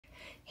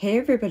Hey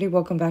everybody,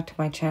 welcome back to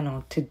my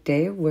channel.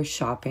 Today we're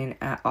shopping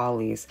at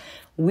Ollie's.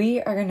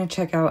 We are going to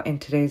check out in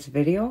today's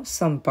video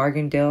some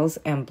bargain deals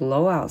and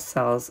blowout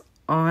sales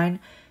on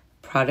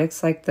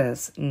products like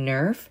this.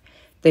 Nerf,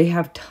 they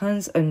have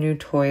tons of new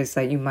toys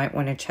that you might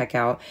want to check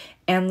out.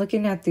 And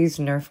looking at these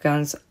Nerf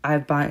guns,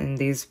 I've bought in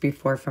these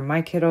before for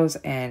my kiddos,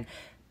 and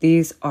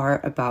these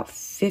are about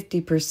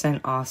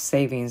 50% off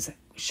savings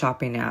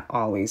shopping at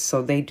Ollie's.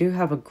 So they do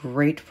have a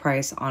great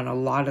price on a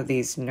lot of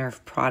these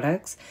Nerf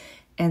products.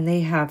 And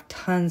they have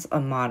tons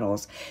of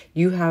models.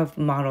 You have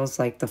models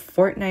like the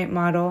Fortnite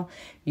model.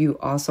 You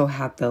also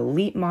have the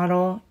Elite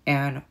model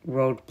and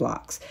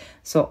Roadblocks.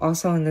 So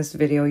also in this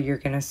video, you're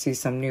going to see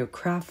some new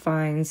craft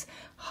finds,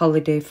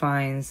 holiday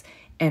finds,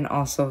 and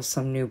also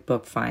some new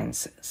book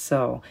finds.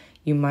 So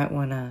you might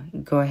want to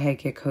go ahead,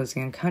 get cozy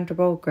and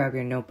comfortable, grab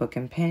your notebook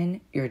and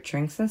pen, your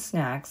drinks and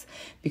snacks,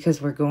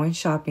 because we're going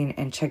shopping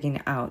and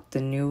checking out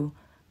the new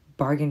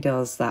bargain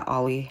deals that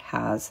Ollie's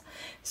has.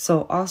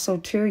 So also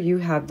too, you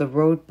have the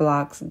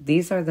Roadblocks.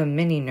 These are the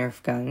mini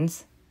Nerf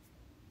guns.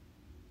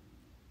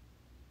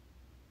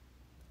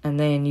 And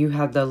then you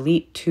have the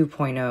Elite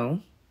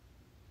 2.0.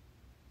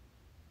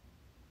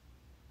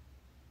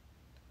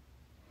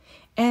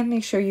 And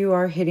make sure you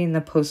are hitting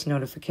the post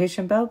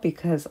notification bell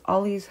because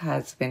Ollie's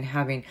has been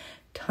having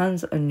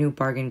tons of new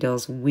bargain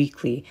deals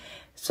weekly.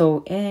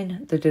 So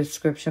in the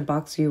description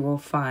box, you will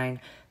find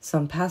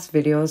some past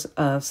videos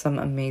of some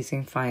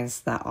amazing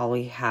finds that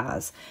Ollie's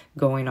has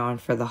going on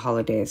for the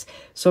holidays.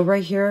 So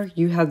right here,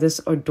 you have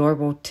this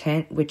adorable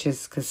tent, which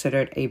is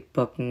considered a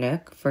book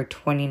nook for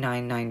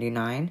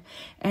 $29.99.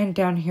 And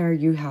down here,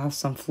 you have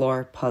some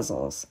floor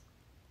puzzles.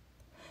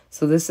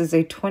 So this is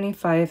a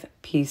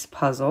 25-piece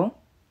puzzle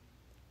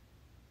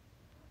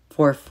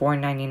for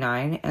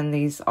 $4.99, and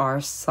these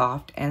are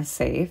soft and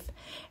safe.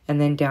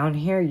 And then down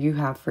here you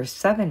have for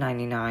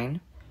 $7.99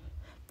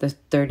 the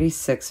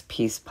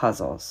 36-piece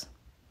puzzles,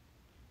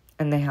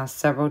 and they have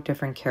several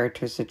different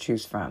characters to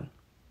choose from.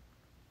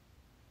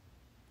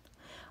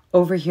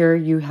 Over here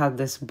you have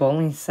this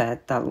bowling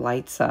set that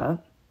lights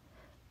up.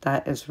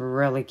 That is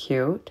really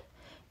cute,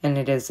 and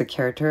it is a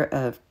character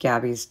of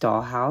Gabby's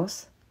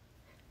dollhouse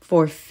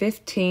for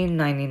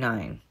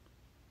 $15.99.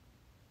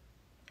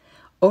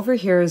 Over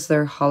here is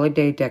their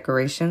holiday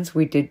decorations.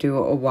 We did do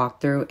a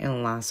walkthrough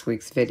in last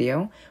week's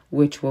video,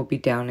 which will be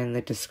down in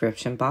the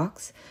description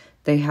box.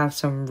 They have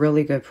some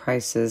really good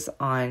prices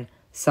on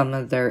some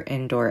of their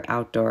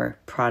indoor-outdoor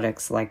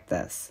products like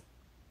this.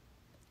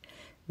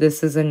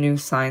 This is a new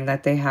sign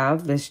that they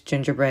have, this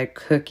gingerbread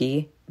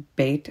cookie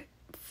baked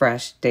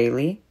fresh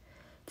daily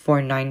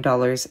for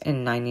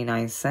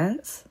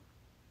 $9.99.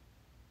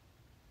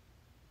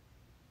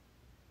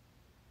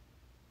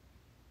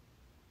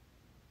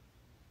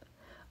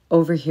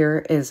 Over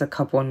here is a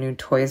couple new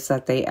toys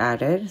that they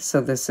added.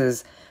 So this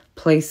is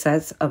play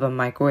sets of a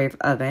microwave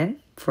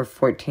oven for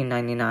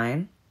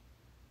 $14.99.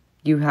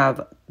 You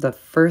have the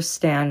First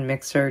Stand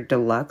Mixer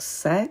Deluxe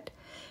set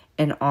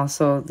and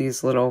also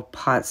these little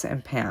pots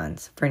and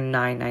pans for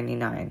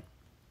 $9.99.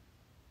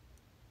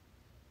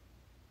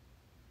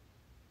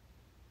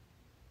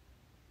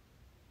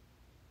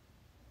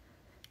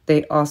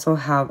 They also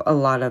have a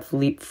lot of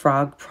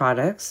Leapfrog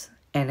products.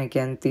 And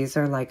again, these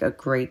are like a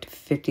great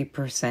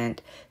 50%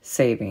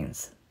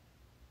 savings.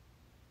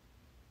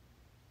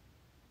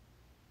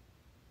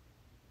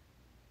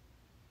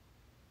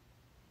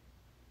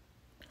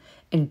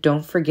 And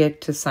don't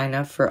forget to sign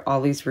up for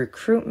Ollie's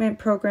recruitment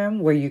program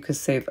where you could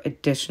save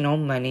additional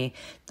money.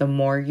 The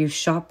more you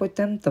shop with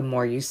them, the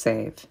more you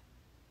save.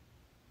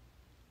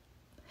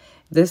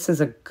 This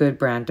is a good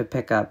brand to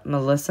pick up.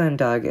 Melissa &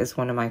 Doug is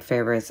one of my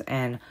favorites,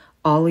 and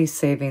Ollie's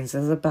savings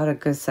is about a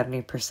good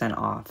 70%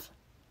 off.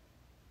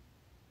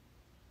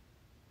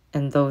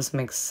 And those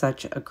make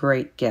such a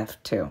great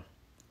gift too.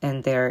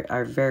 And they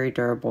are very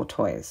durable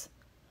toys.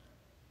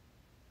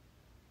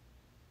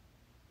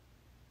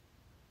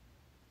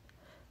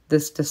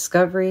 This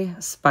Discovery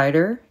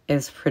spider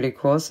is pretty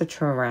cool. It's a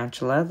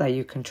tarantula that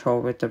you control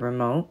with the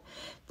remote.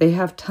 They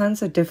have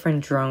tons of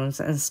different drones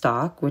in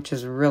stock, which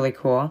is really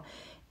cool.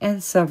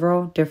 And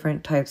several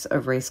different types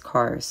of race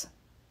cars.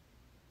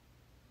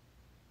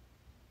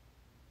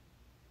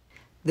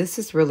 This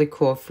is really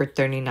cool for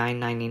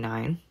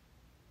 $39.99.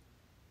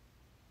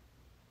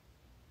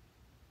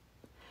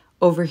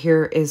 Over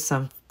here is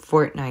some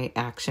Fortnite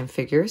action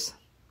figures.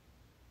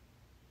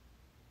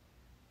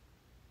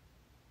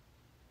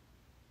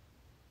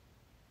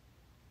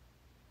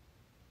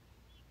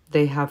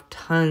 They have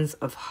tons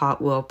of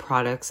Hot Wheel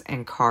products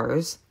and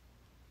cars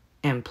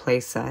and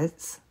play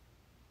sets.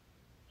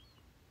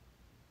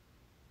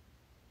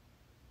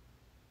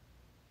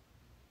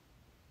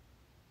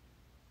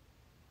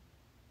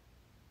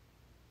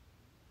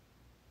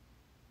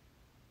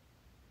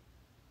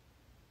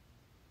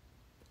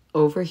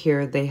 Over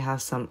here, they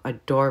have some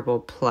adorable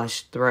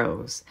plush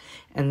throws,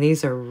 and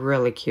these are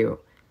really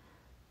cute.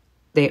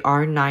 They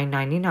are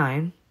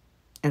 $9.99,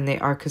 and they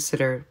are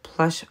considered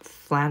plush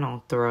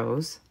flannel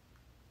throws.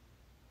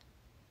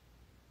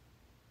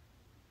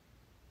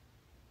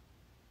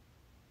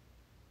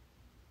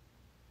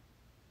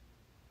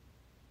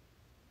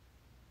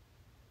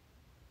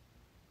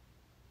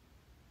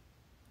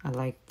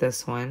 like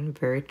this one,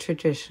 very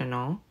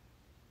traditional.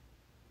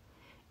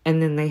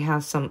 And then they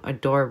have some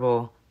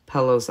adorable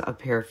pillows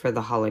up here for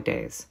the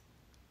holidays.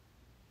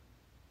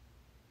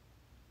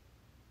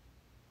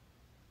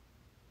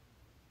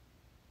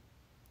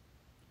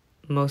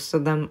 Most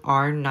of them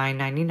are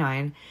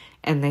 $9.99,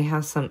 and they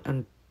have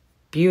some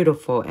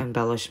beautiful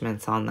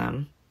embellishments on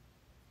them.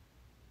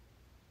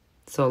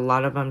 So a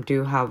lot of them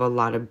do have a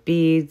lot of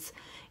beads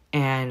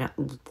and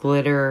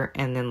glitter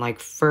and then like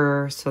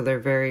fur. So they're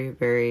very,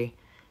 very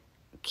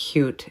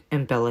cute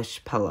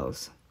embellished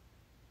pillows.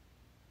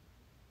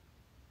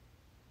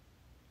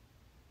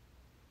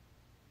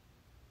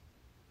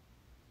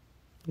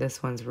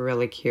 This one's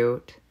really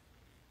cute.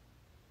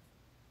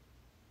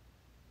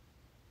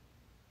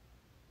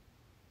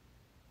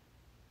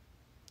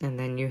 And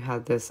then you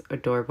have this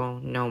adorable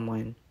gnome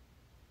one.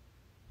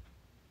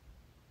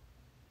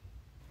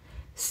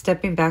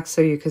 Stepping back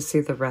so you can see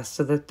the rest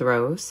of the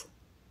throws.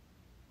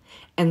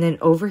 And then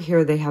over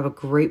here they have a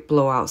great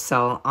blowout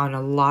sale on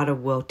a lot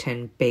of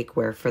Wilton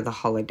bakeware for the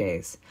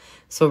holidays.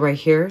 So right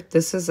here,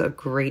 this is a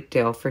great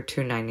deal for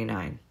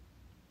 $2.99.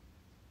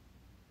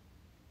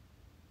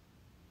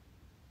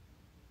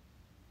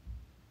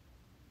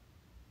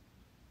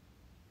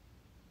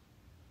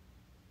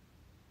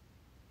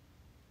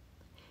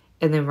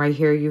 And then right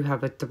here you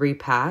have a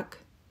 3-pack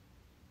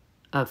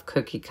of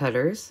cookie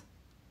cutters.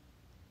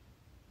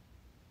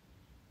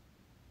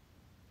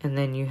 And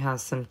then you have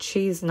some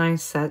cheese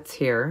knife sets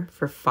here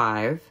for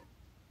 $5.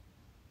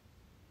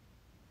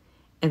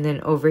 And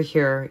then over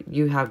here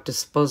you have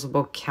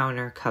disposable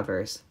counter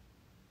covers.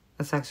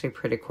 That's actually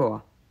pretty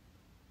cool.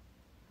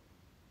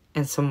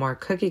 And some more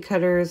cookie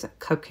cutters,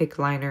 cupcake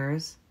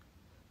liners.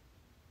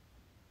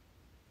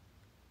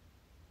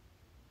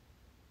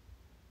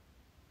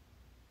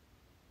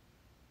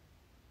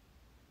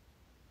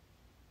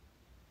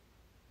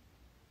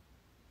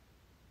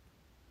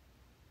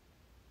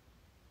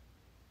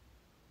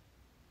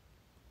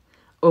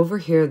 Over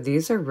here,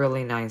 these are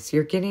really nice.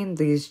 You're getting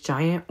these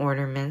giant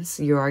ornaments.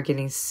 You are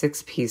getting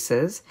 6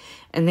 pieces,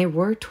 and they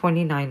were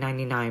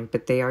 $29.99,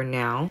 but they are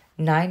now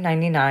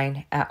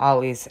 $9.99 at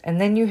Ollie's.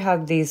 And then you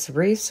have these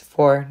wreaths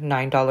for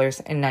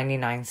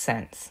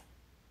 $9.99.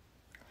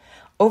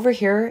 Over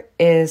here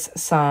is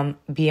some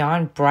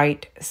Beyond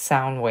Bright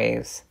sound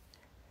waves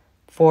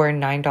for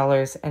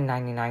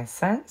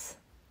 $9.99.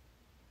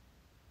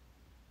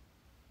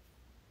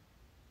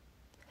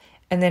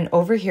 And then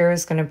over here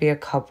is going to be a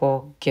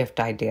couple gift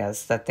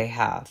ideas that they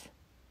have.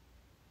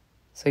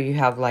 So you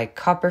have like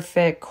copper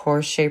fit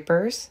core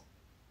shapers.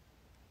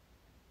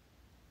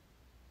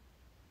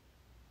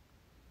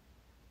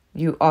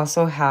 You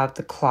also have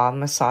the claw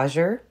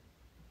massager,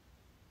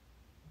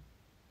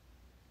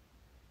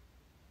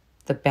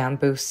 the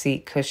bamboo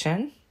seat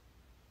cushion,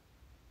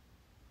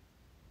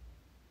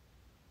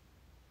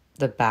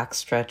 the back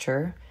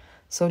stretcher.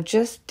 So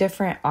just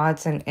different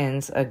odds and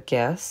ends of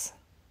gifts.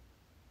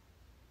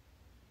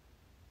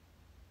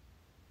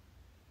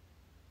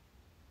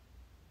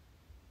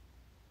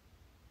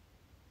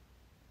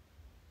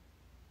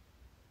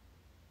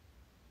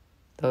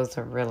 Those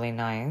are really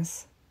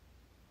nice.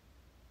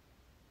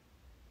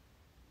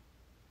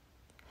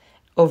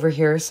 Over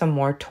here are some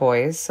more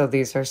toys. So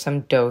these are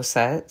some dough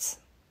sets.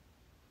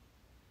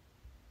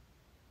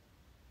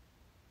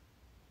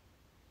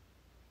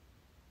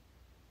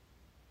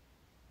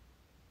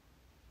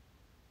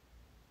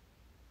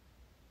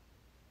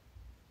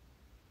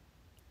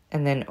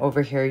 And then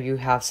over here you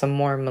have some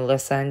more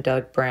Melissa and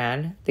Doug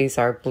brand. These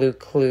are Blue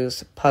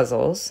Clues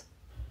puzzles.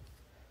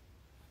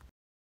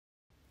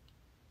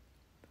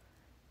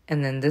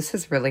 And then this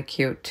is really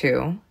cute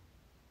too.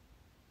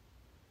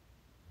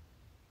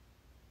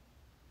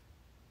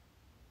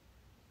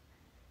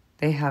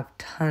 They have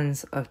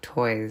tons of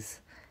toys.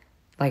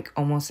 Like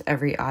almost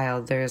every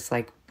aisle there's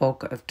like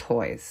bulk of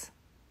toys.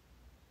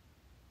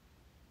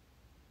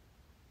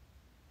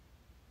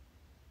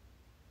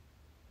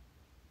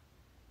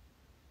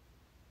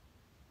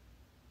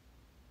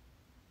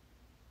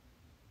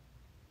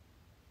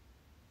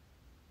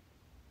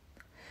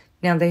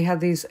 Now they have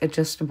these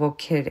adjustable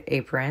kid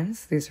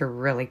aprons. These are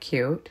really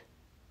cute.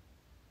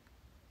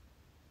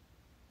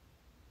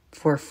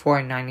 For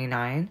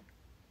 $4.99.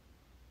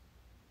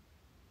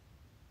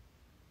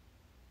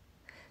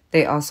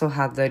 They also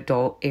have the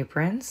adult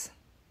aprons.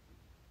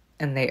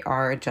 And they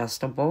are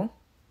adjustable.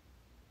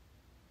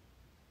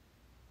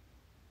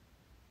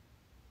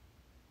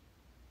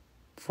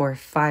 For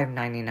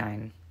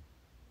 $5.99.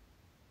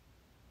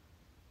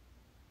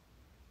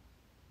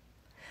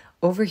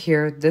 Over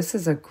here, this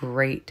is a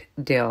great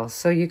deal.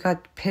 So you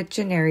got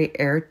Pictionary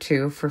Air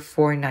 2 for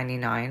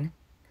 $4.99.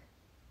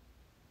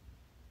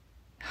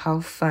 How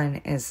fun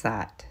is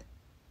that?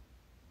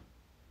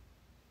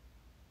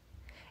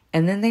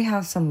 And then they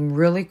have some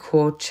really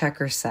cool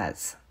checker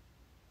sets.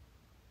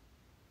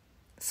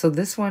 So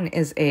this one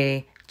is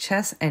a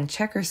chess and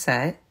checker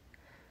set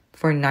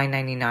for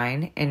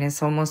 $9.99, and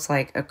it's almost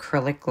like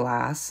acrylic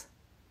glass.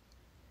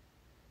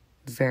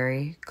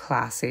 Very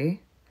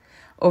classy.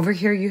 Over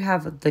here you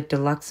have the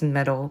deluxe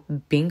metal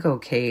bingo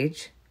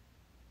cage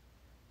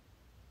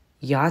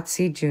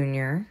Yahtzee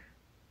Jr.,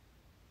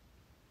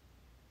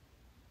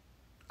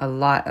 a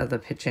lot of the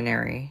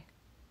Pictionary,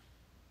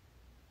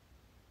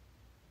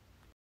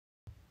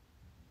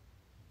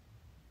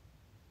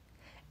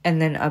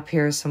 and then up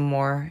here some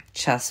more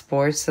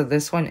chessboards. So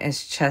this one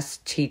is Chess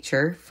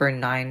Teacher for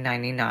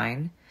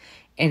 $9.99,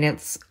 and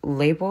it's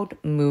labeled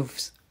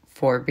Moves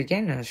for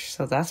Beginners,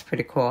 so that's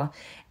pretty cool.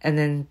 And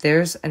then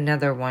there's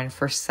another one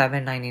for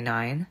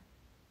 $7.99,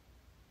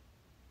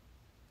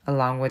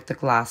 along with the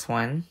glass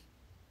one.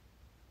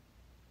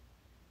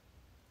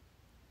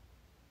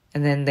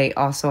 And then they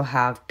also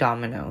have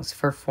dominoes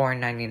for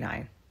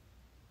 $4.99.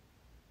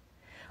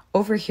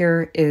 Over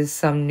here is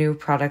some new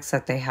products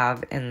that they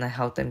have in the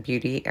health and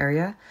beauty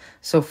area.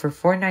 So for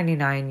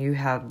 $4.99, you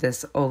have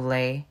this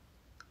Olay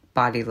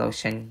body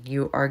lotion.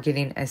 You are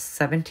getting a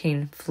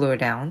 17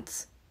 fluid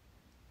ounce,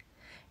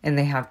 and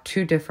they have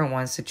 2 different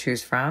ones to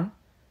choose from.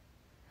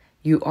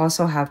 You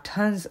also have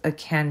tons of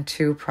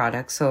Cantu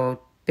products, so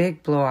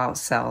big blowout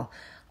sale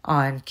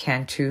on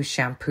Cantu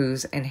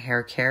shampoos and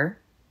hair care.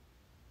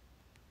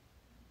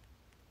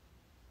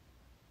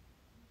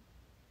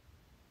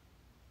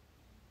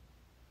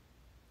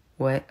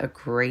 What a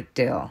great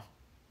deal.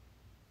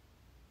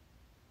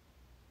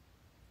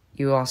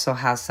 You also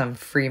have some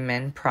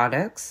Freeman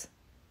products.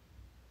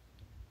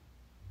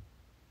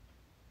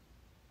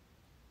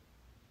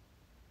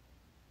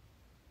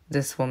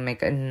 This will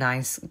make a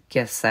nice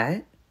gift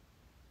set.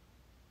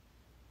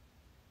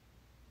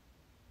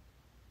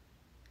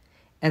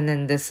 And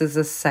then this is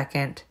the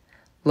second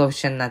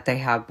lotion that they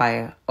have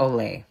by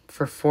Olay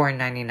for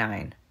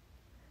 $4.99.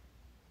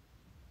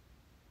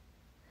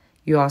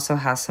 You also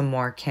have some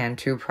more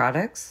Cantu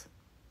products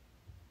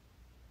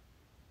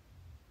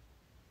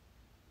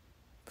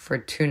for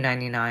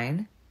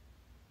 $2.99.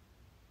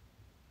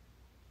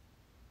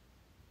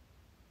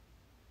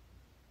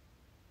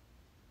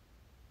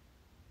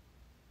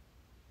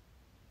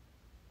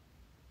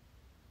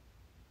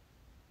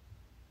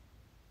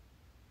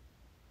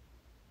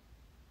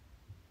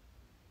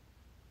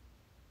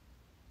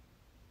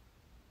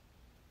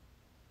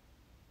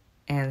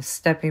 And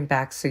stepping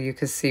back so you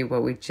can see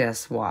what we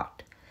just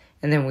walked.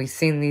 And then we've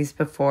seen these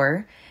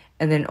before.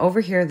 And then over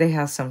here they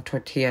have some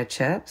tortilla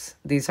chips.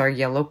 These are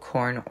yellow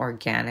corn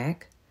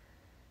organic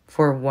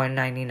for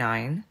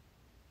 $1.99.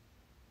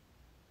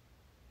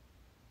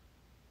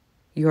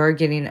 You are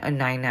getting a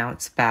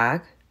 9-ounce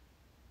bag.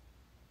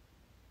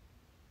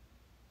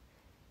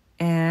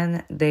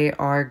 And they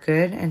are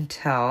good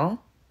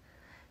until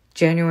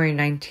January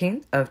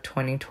 19th of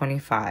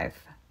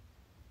 2025.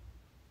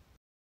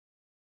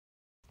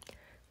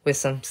 With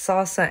some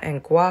salsa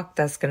and guac,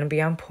 that's going to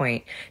be on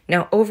point.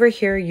 Now over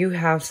here you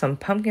have some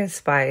pumpkin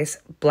spice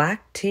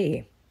black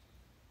tea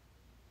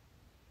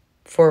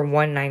for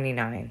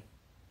 $1.99.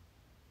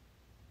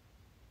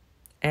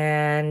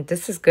 And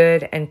this is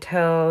good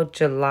until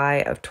July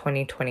of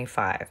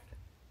 2025.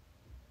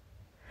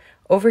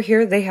 Over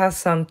here they have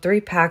some 3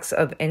 packs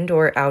of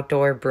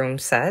indoor-outdoor broom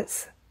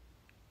sets.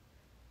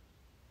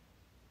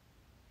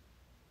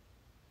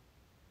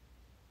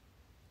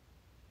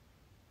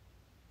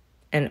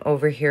 And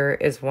over here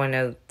is one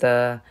of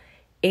the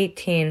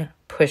 18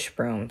 push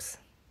brooms.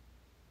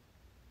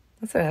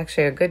 That's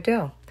actually a good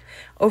deal.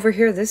 Over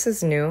here, this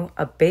is new,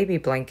 a baby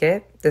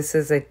blanket. This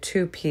is a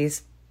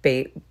 2-piece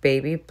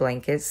baby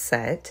blanket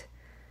set.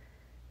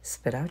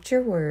 Spit out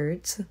your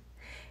words.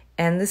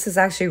 And this is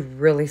actually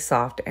really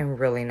soft and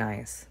really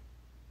nice.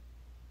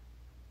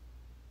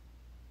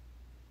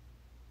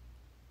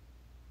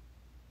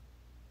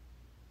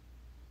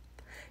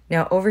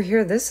 Now over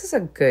here, this is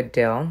a good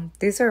deal.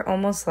 These are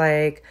almost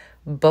like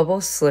bubble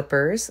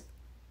slippers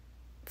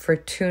for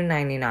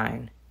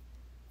 $2.99.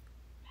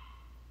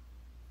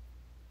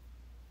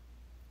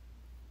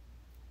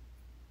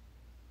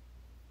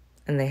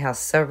 And they have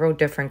several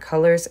different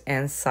colors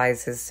and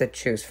sizes to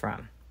choose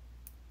from.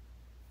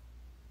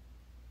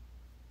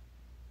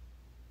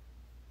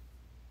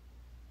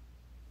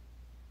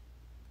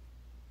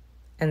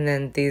 And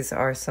then these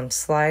are some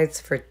slides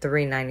for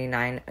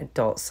 $3.99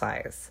 adult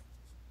size.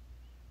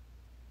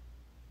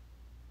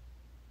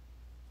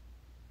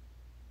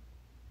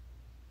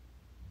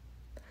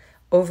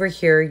 Over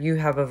here, you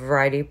have a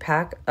variety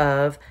pack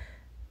of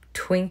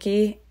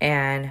Twinkie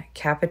and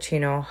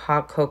Cappuccino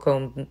hot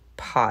cocoa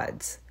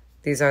pods.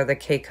 These are the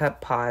K-Cup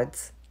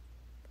pods.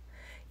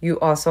 You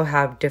also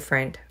have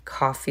different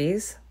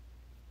coffees.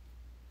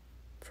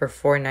 For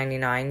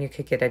 $4.99, you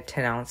could get a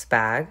 10-ounce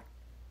bag.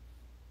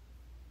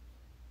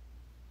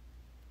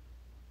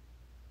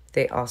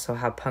 They also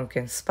have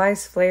pumpkin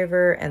spice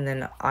flavor and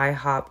then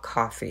IHOP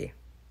coffee.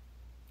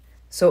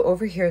 So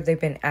over here, they've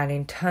been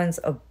adding tons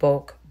of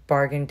bulk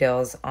bargain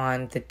deals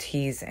on the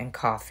teas and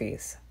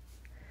coffees.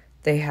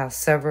 They have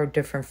several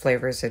different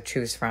flavors to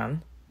choose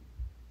from.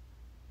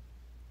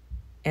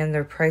 And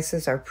their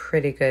prices are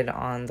pretty good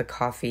on the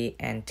coffee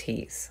and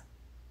teas.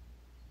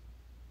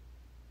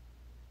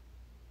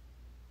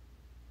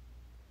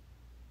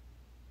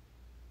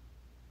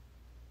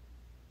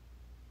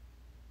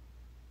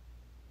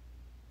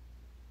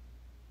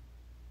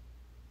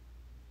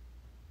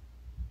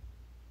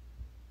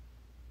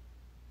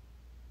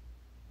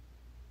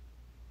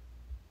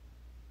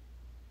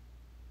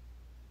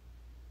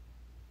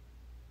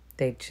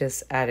 They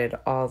just added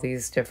all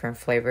these different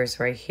flavors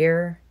right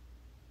here,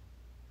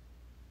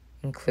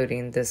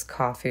 including this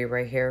coffee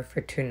right here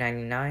for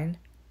 $2.99.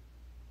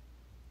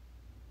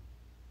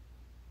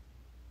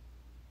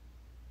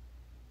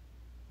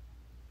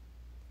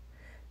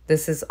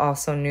 This is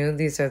also new.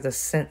 These are the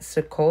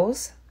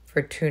Sensicles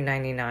for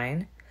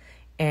 $2.99.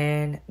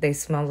 And they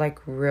smell like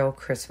real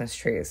Christmas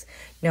trees.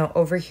 Now,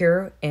 over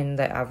here in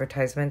the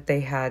advertisement, they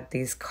had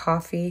these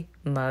coffee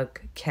mug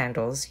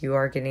candles. You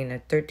are getting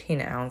a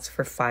 13-ounce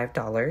for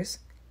 $5.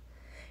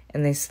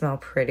 And they smell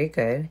pretty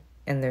good.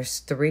 And there's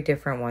 3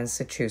 different ones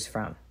to choose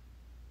from.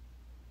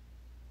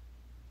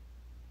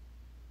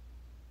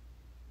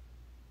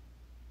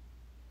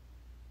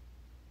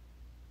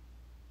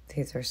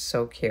 These are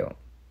so cute.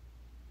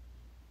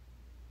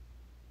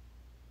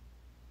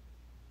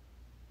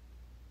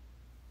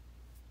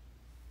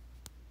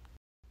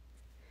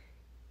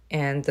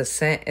 And the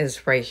scent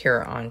is right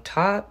here on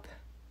top.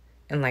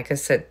 And like I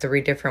said, 3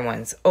 different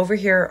ones. Over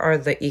here are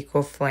the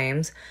Eco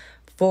Flames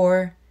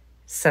for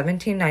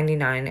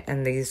 $17.99.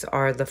 And these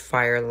are the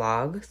fire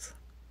logs.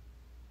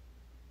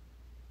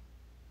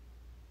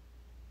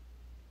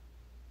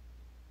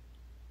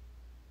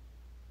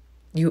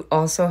 You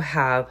also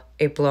have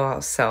a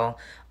blowout sale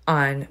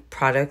on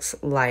products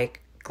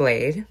like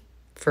Glade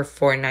for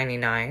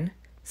 $4.99.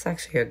 It's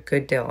actually a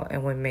good deal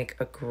and would make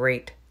a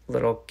great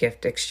little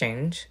gift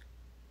exchange.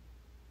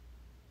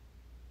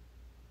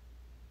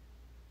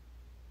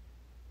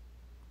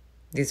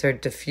 These are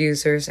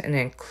diffusers and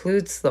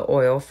includes the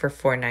oil for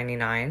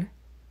 $4.99.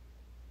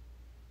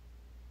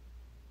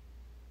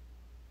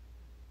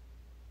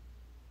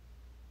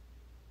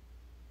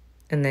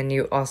 And then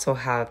you also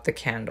have the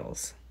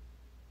candles.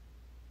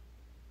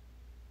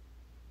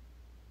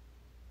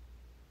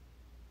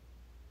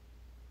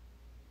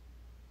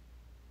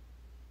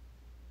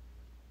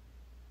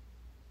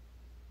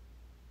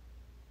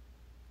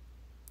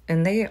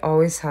 And they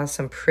always have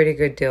some pretty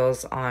good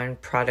deals on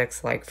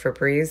products like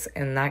Febreze,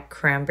 and that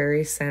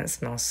cranberry scent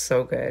smells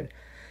so good.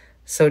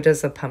 So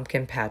does the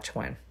pumpkin patch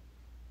one.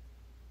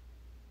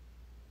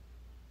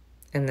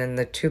 And then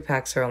the 2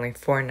 packs are only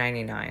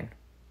 $4.99.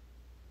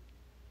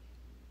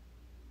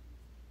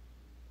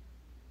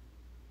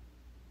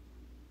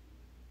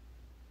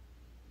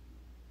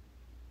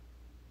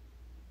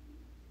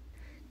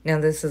 Now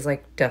this is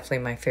like definitely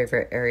my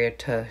favorite area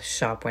to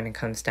shop when it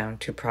comes down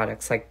to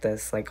products like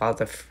this, like all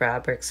the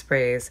fabric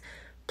sprays,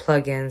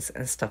 plugins,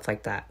 and stuff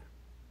like that.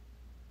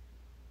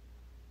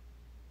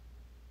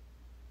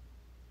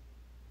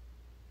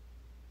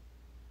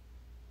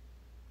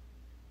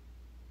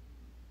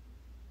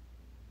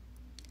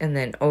 And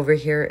then over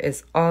here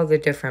is all the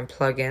different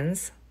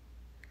plugins.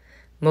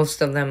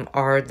 Most of them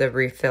are the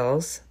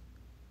refills.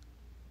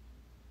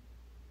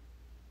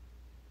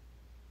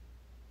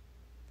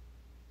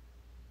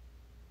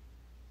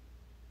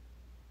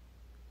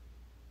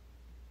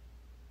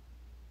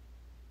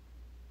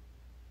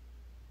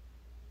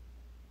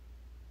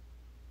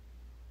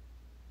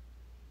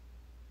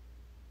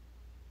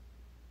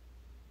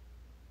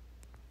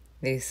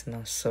 These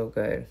smell so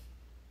good.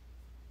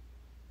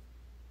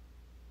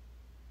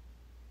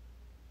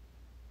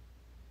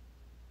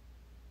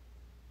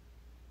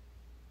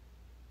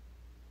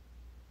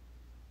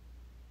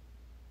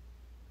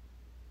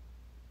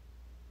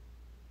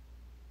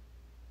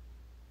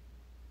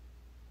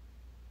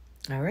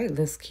 All right,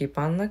 let's keep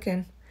on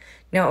looking.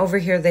 Now over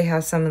here they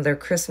have some of their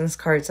Christmas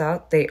cards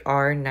out. They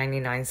are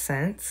 99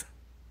 cents.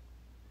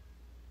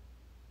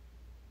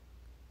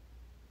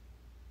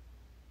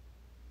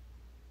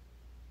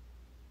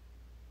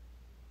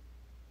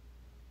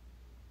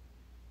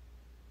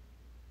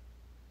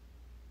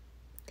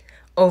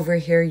 Over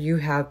here you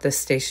have the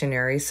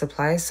stationery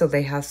supplies. So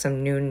they have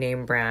some new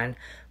name brand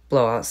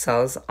blowout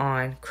sales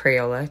on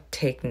Crayola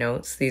Take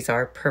Notes. These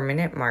are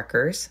permanent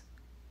markers.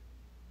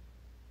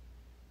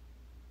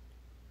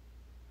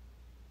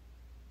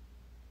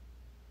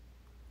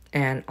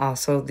 And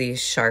also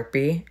these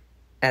Sharpie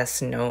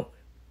S-Note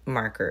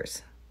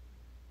markers.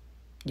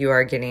 You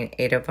are getting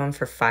 8 of them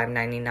for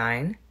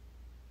 $5.99.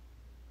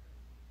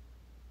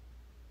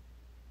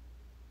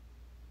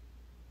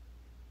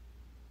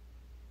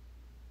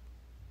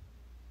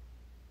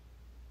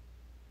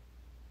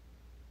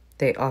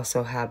 They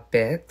also have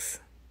Bics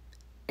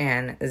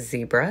and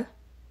Zebra.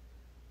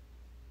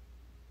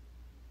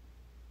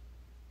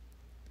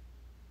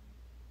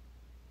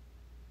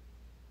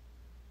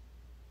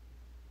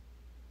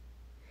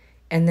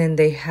 And then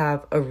they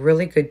have a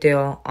really good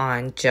deal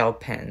on gel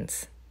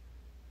pens.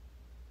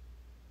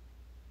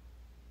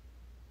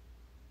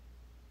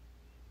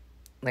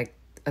 Like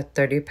a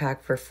 30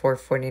 pack for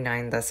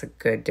 $4.49, that's a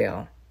good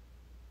deal.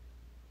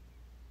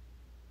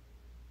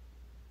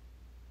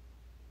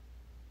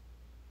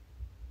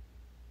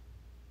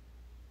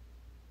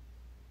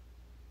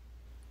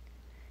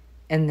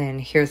 And then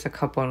here's a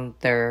couple of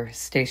their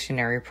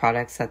stationery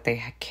products that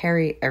they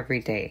carry every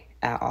day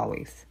at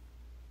Ollie's.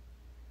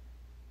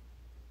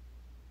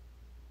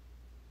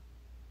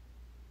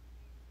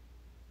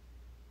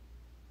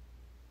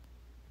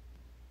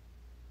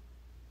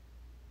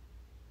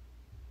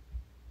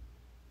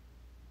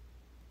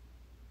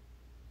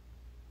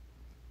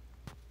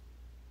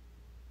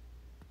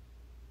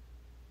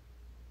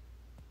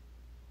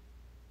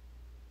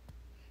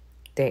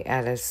 They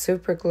added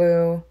super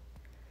glue.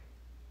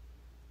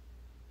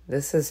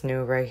 This is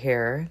new right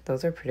here.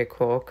 Those are pretty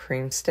cool.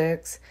 Cream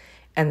sticks.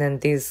 And then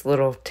these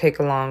little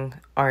take-along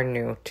are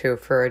new too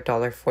for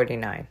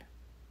 $1.49.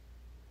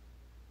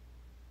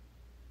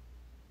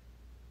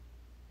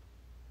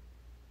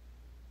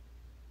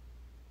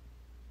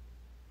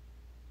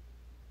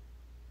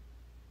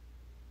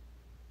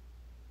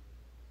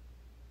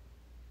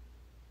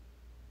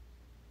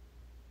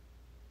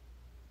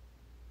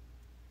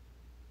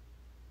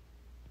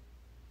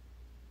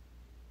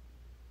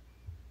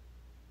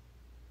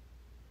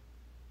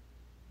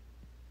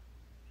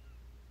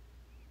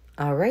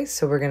 All right,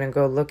 so we're going to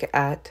go look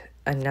at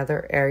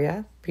another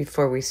area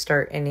before we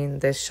start ending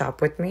this shop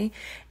with me.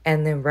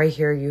 And then right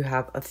here you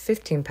have a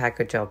 15 pack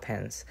of gel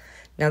pens.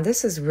 Now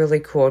this is really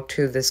cool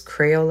too, this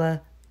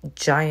Crayola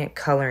giant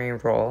coloring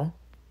roll.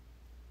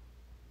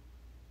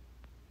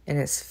 And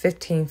it's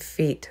 15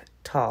 feet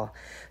tall.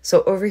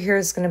 So over here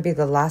is going to be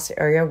the last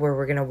area where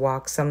we're going to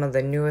walk some of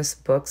the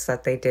newest books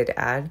that they did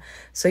add.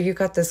 So you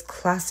got this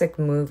classic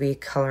movie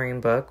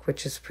coloring book,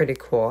 which is pretty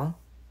cool.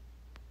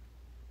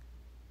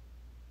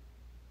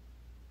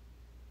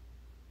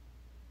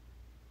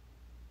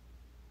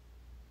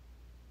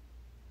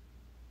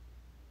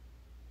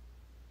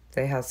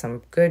 They have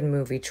some good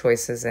movie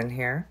choices in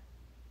here.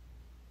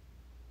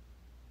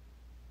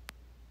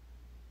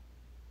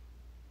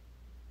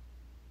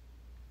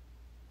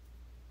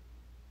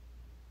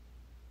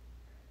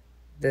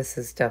 This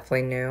is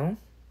definitely new.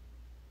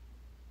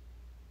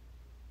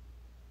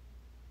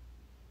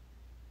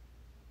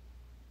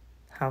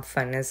 How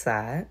fun is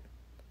that?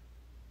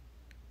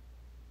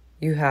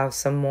 You have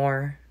some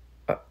more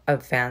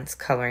advanced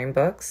coloring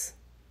books.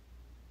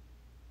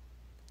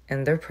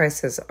 And their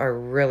prices are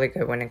really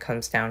good when it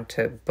comes down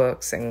to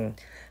books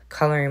and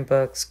coloring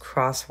books,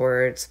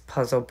 crosswords,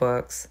 puzzle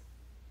books.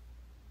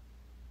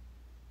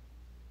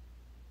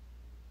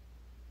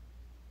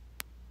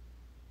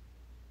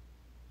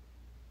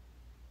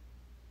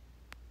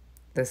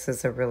 This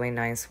is a really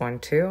nice one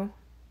too.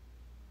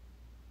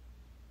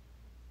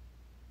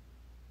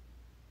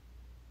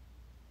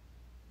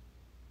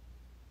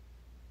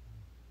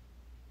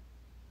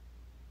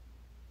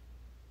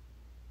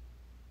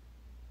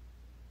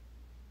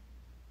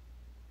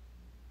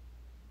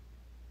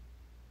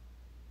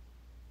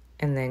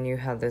 And then you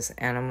have this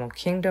Animal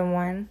Kingdom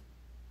one.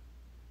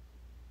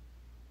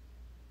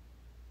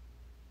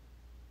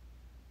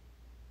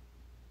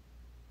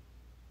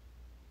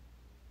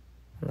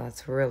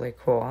 That's really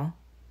cool.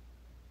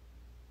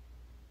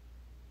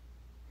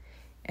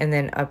 And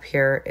then up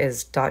here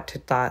is dot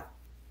to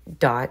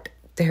dot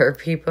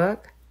therapy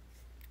book.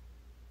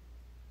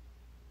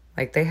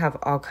 Like they have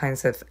all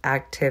kinds of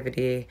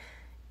activity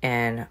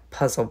and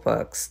puzzle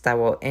books that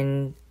will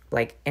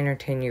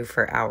entertain you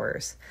for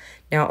hours.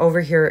 Now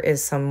over here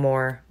is some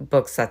more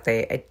books that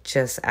they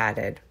just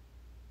added.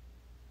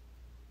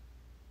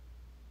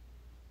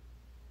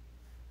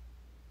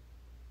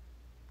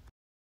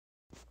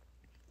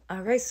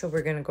 All right, so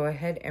we're going to go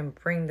ahead and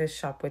bring this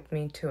shop with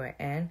me to an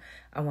end.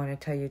 I want to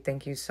tell you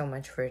thank you so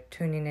much for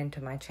tuning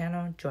into my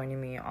channel,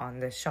 joining me on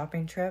this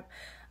shopping trip.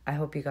 I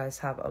hope you guys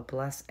have a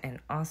blessed and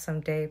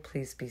awesome day.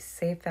 Please be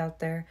safe out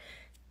there.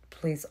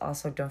 Please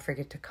also don't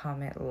forget to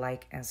comment,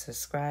 like, and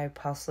subscribe.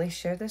 Possibly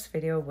share this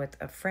video with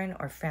a friend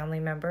or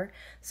family member,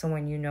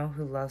 someone you know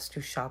who loves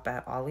to shop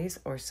at Ollie's,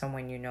 or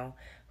someone you know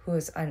who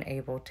is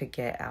unable to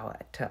get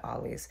out to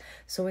Ollie's.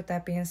 So with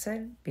that being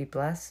said, be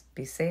blessed,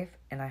 be safe,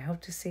 and I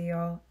hope to see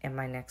y'all in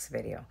my next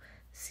video.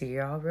 See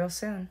y'all real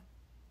soon.